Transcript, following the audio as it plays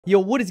Yo,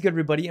 what is good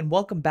everybody, and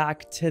welcome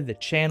back to the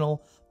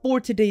channel. For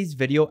today's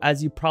video,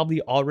 as you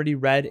probably already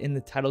read in the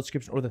title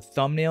description or the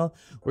thumbnail,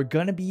 we're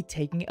gonna be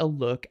taking a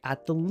look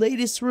at the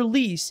latest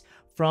release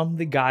from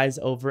the guys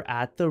over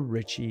at the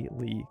Richie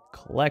Lee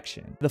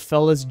collection. The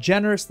fellas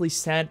generously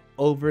sent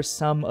over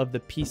some of the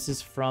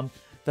pieces from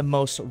the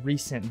most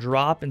recent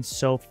drop, and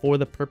so for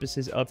the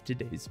purposes of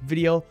today's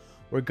video,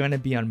 we're going to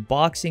be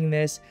unboxing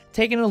this,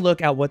 taking a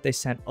look at what they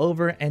sent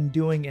over, and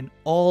doing an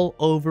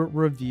all-over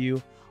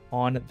review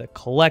on the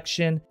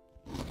collection.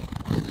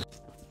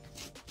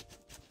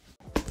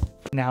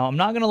 Now, I'm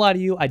not gonna lie to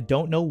you, I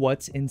don't know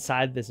what's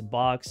inside this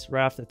box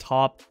right off the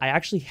top. I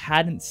actually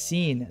hadn't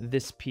seen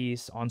this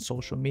piece on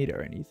social media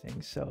or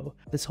anything, so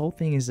this whole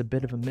thing is a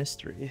bit of a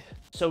mystery.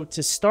 So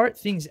to start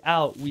things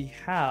out, we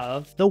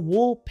have the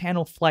wool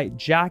panel flight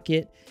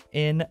jacket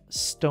in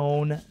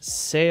stone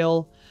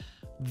sail.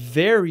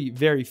 Very,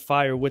 very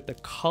fire with the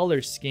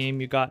color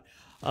scheme. You got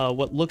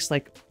what looks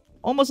like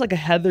almost like a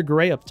heather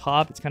gray up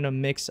top. It's kind of a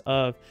mix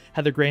of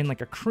heather gray and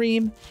like a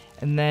cream,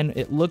 and then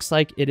it looks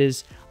like it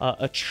is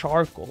a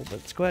charcoal. But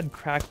let's go ahead and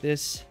crack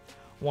this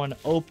one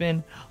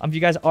open. If you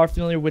guys are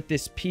familiar with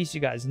this piece,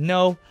 you guys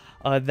know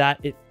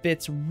that it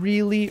fits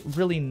really,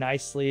 really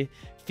nicely,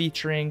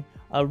 featuring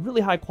a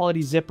really high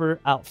quality zipper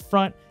out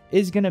front.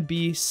 Is going to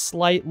be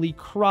slightly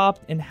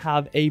cropped and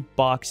have a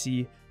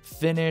boxy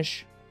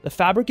finish. The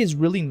fabric is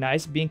really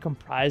nice, being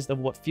comprised of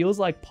what feels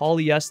like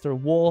polyester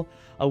wool,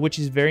 which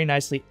is very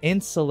nicely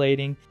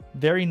insulating,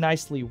 very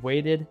nicely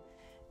weighted,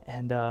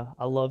 and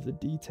I love the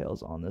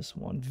details on this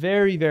one.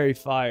 Very, very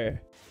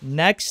fire.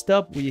 Next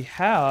up, we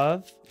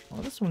have,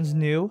 well, this one's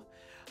new,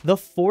 the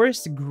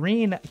forest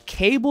green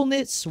cable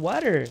knit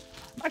sweater.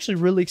 I'm actually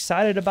really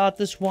excited about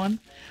this one.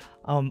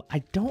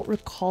 I don't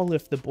recall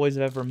if the boys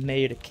have ever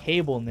made a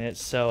cable knit,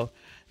 so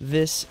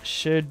this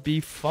should be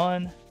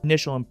fun.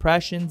 Initial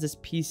impressions, this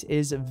piece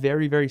is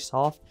very, very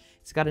soft.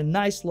 It's got a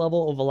nice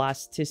level of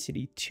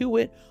elasticity to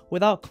it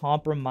without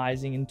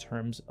compromising in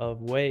terms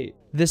of weight.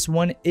 This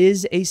one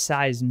is a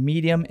size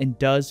medium and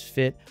does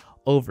fit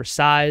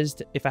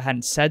oversized. If I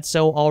hadn't said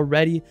so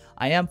already,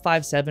 I am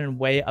 5'7" and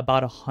weigh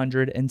about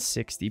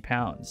 160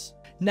 pounds.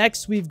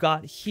 Next, we've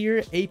got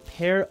here a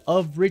pair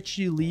of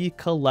Richie Lee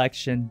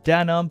collection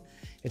denim.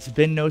 It's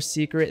been no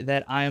secret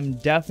that I am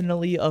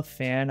definitely a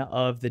fan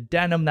of the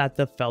denim that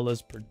the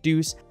fellas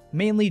produce,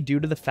 mainly due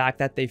to the fact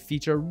that they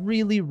feature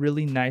really,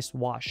 really nice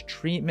wash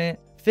treatment,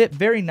 fit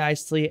very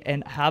nicely,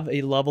 and have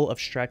a level of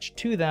stretch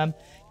to them,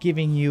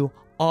 giving you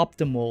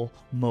optimal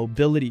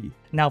mobility.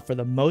 Now, for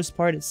the most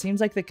part, it seems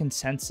like the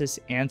consensus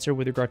answer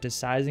with regard to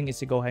sizing is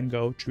to go ahead and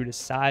go true to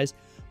size.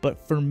 But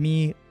for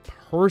me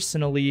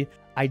personally,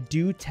 I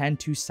do tend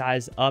to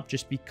size up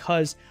just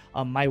because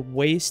my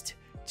waist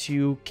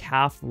to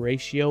calf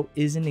ratio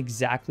isn't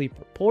exactly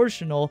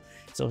proportional.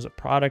 So as a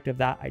product of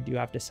that, I do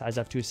have to size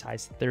up to a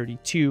size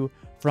 32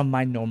 from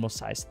my normal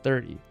size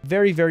 30.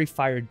 Very, very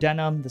fire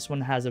denim. This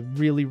one has a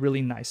really,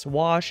 really nice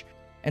wash.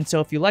 And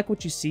so if you like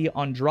what you see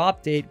on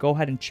drop date, go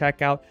ahead and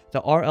check out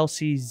the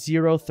RLC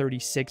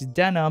 036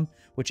 denim,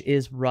 which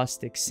is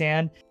rustic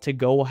sand, to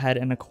go ahead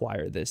and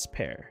acquire this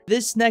pair.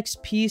 This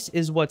next piece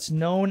is what's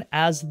known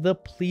as the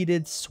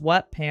pleated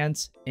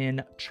sweatpants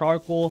in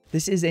charcoal.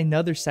 This is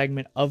another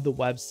segment of the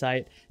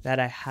website that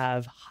I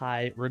have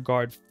high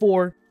regard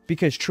for,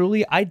 because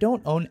truly I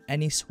don't own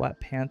any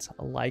sweatpants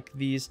like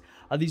these.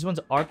 These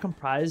ones are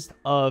comprised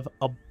of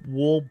a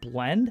wool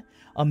blend,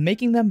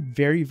 making them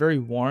very, very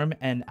warm.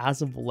 And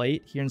as of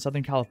late here in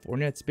Southern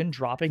California, it's been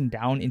dropping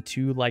down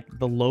into like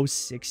the low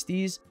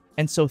 60s.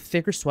 And so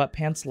thicker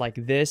sweatpants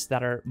like this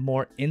that are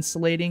more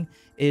insulating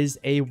is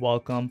a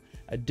welcome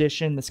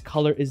addition. This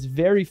color is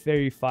very,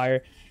 very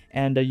fire.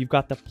 And you've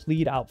got the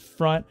pleat out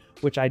front,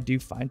 which I do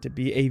find to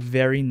be a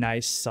very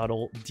nice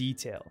subtle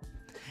detail.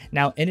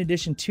 Now, in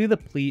addition to the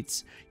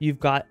pleats, you've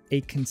got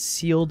a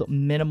concealed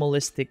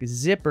minimalistic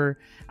zipper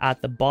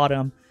at the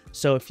bottom.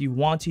 So if you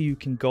want to, you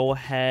can go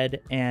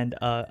ahead and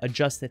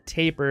adjust the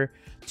taper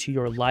to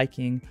your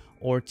liking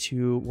or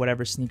to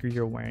whatever sneaker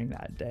you're wearing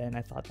that day. And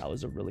I thought that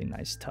was a really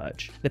nice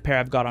touch. The pair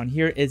I've got on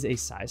here is a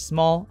size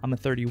small. I'm a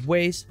 30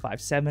 waist,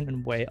 5'7",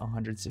 and weigh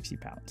 160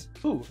 pounds.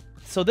 Ooh,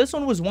 so this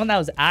one was one that I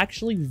was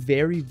actually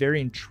very, very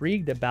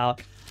intrigued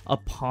about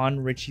upon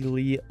Richie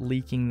Lee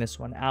leaking this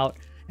one out.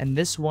 And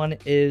this one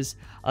is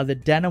the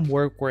denim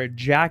workwear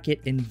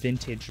jacket in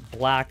vintage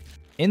black.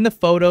 In the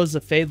photos,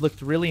 the fade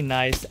looked really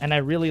nice, and I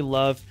really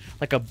love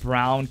like a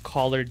brown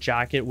collared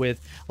jacket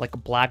with like a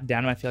black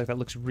denim. I feel like that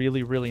looks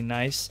really, really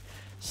nice.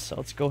 So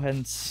let's go ahead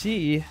and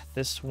see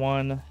this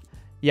one.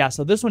 Yeah,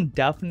 so this one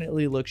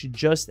definitely looks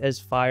just as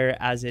fire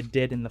as it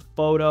did in the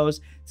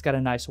photos. It's got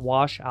a nice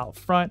wash out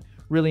front,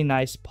 really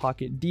nice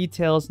pocket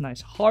details,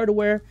 nice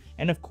hardware,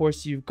 and of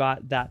course you've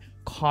got that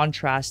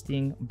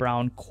contrasting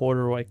brown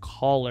corduroy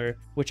collar,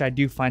 which I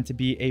do find to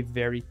be a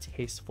very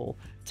tasteful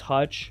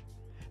touch.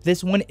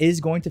 This one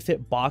is going to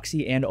fit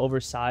boxy and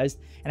oversized,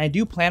 and I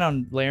do plan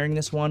on layering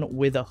this one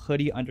with a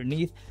hoodie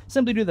underneath,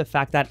 simply due to the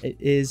fact that it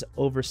is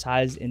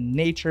oversized in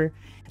nature.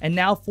 And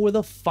now for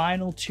the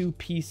final two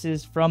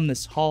pieces from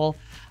this haul,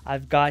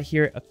 I've got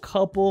here a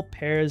couple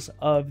pairs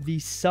of the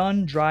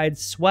sun-dried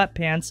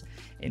sweatpants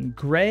in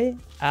gray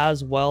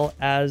as well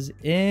as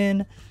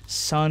in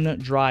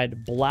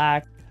sun-dried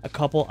black. A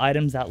couple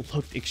items that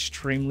looked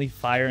extremely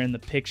fire in the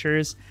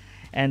pictures.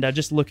 And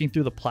just looking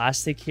through the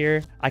plastic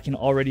here, I can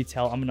already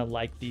tell I'm gonna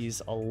like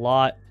these a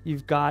lot.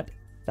 You've got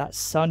that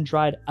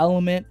sun-dried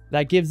element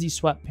that gives these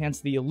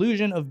sweatpants the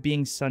illusion of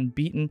being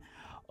sun-beaten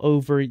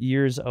over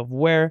years of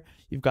wear.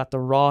 You've got the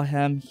raw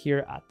hem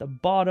here at the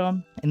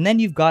bottom, and then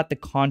you've got the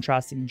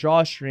contrasting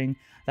drawstring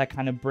that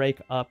kind of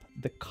break up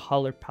the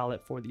color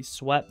palette for these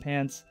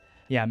sweatpants.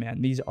 Yeah,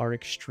 man, these are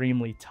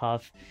extremely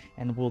tough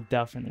and will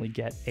definitely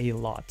get a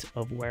lot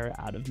of wear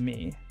out of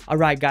me. All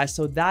right, guys,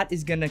 so that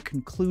is gonna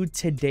conclude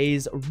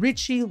today's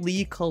Richie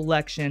Lee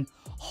collection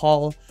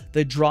haul.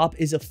 The drop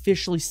is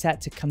officially set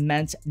to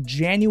commence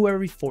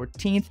January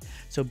 14th,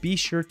 so be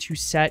sure to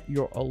set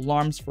your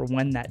alarms for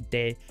when that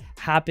day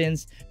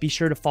happens. Be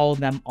sure to follow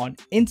them on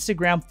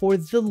Instagram for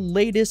the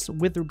latest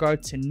with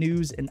regard to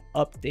news and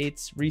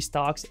updates,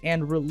 restocks,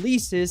 and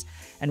releases.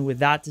 And with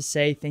that to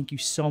say, thank you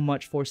so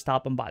much for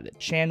stopping by the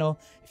channel.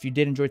 If you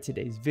did enjoy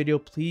today's video,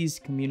 please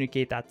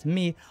communicate that to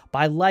me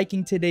by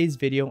liking today's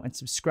video and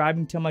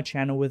subscribing to my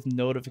channel with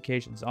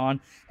notifications on.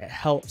 It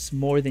helps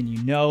more than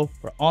you know.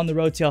 We're on the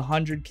road to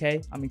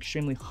 100K. I'm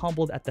extremely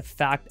humbled at the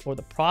fact or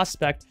the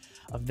prospect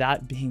of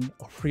that being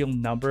a real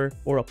number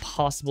or a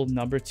possible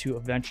number to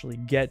eventually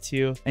get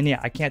to. And yeah,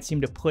 I can't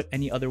seem to put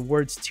any other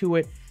words to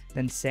it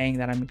than saying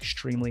that I'm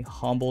extremely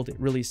humbled. It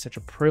really is such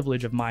a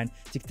privilege of mine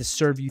to get to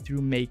serve you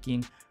through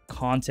making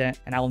content,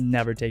 and I will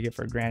never take it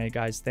for granted,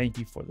 guys. Thank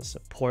you for the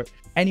support.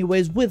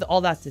 Anyways, with all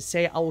that to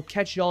say, I will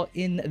catch y'all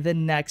in the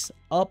next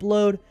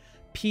upload.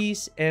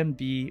 Peace and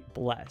be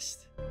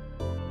blessed.